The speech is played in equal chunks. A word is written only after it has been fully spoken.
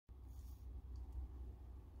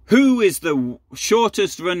Who is the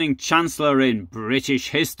shortest running Chancellor in British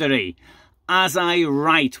history? As I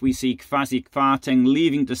write, we see Kwasi Kwarteng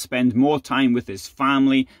leaving to spend more time with his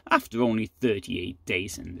family after only 38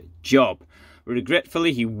 days in the job.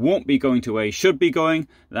 Regretfully, he won't be going to where he should be going,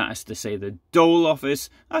 that is to say the dole office,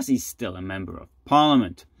 as he's still a member of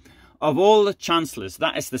Parliament. Of all the chancellors,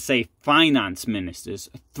 that is to say finance ministers,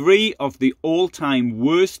 3 of the all-time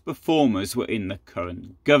worst performers were in the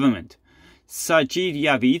current government. Sajid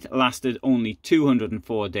Javid lasted only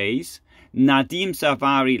 204 days, Nadim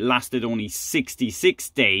Zahwari lasted only 66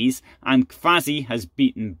 days, and Kwasi has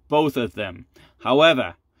beaten both of them.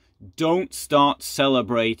 However, don't start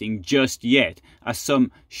celebrating just yet, as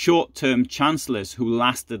some short-term chancellors who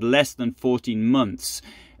lasted less than 14 months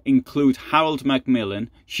include Harold MacMillan,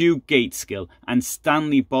 Hugh Gaitskill and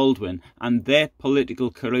Stanley Baldwin, and their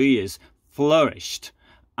political careers flourished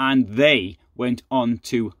and they went on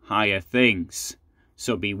to higher things.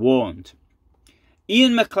 So be warned.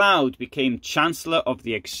 MacLeod became Chancellor of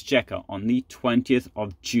the Exchequer on the 20th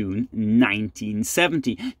of June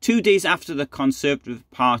 1970, 2 days after the Conservative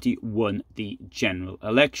Party won the general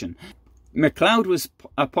election. MacLeod was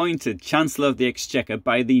appointed Chancellor of the Exchequer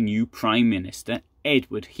by the new Prime Minister,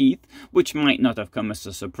 Edward Heath, which might not have come as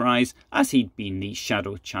a surprise as he'd been the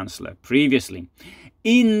Shadow Chancellor previously.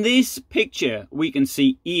 In this picture, we can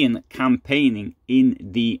see Ian campaigning in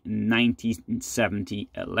the 1970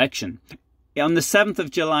 election. On the 7th of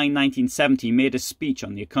July 1970, he made a speech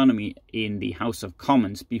on the economy in the House of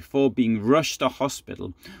Commons before being rushed to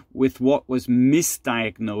hospital with what was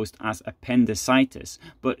misdiagnosed as appendicitis,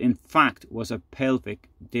 but in fact was a pelvic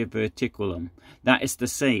diverticulum. That is to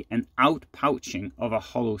say, an outpouching of a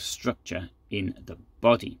hollow structure in the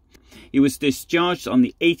body. He was discharged on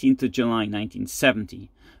the 18th of July 1970.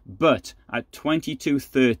 But at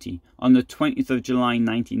 22:30 on the 20th of July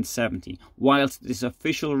 1970, whilst at his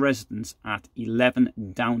official residence at 11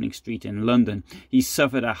 Downing Street in London, he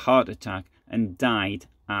suffered a heart attack and died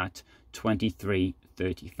at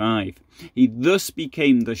 23:35. He thus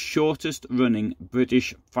became the shortest running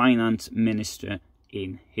British finance minister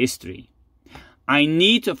in history. I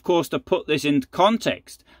need, of course, to put this into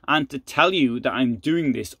context and to tell you that I'm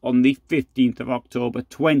doing this on the 15th of October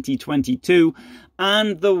 2022,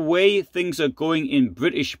 and the way things are going in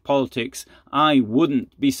British politics, I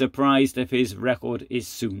wouldn't be surprised if his record is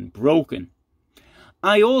soon broken.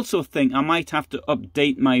 I also think I might have to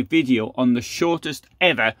update my video on the shortest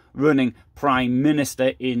ever running Prime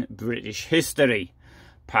Minister in British history.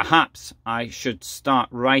 Perhaps I should start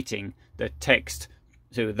writing the text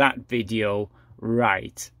to that video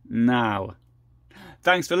right now.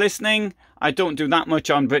 Thanks for listening. I don't do that much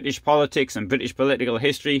on British politics and British political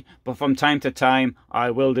history, but from time to time I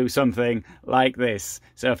will do something like this.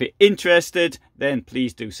 So if you're interested, then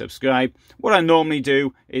please do subscribe. What I normally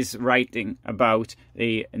do is writing about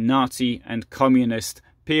the Nazi and communist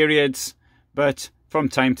periods, but from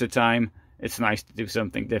time to time it's nice to do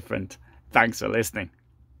something different. Thanks for listening.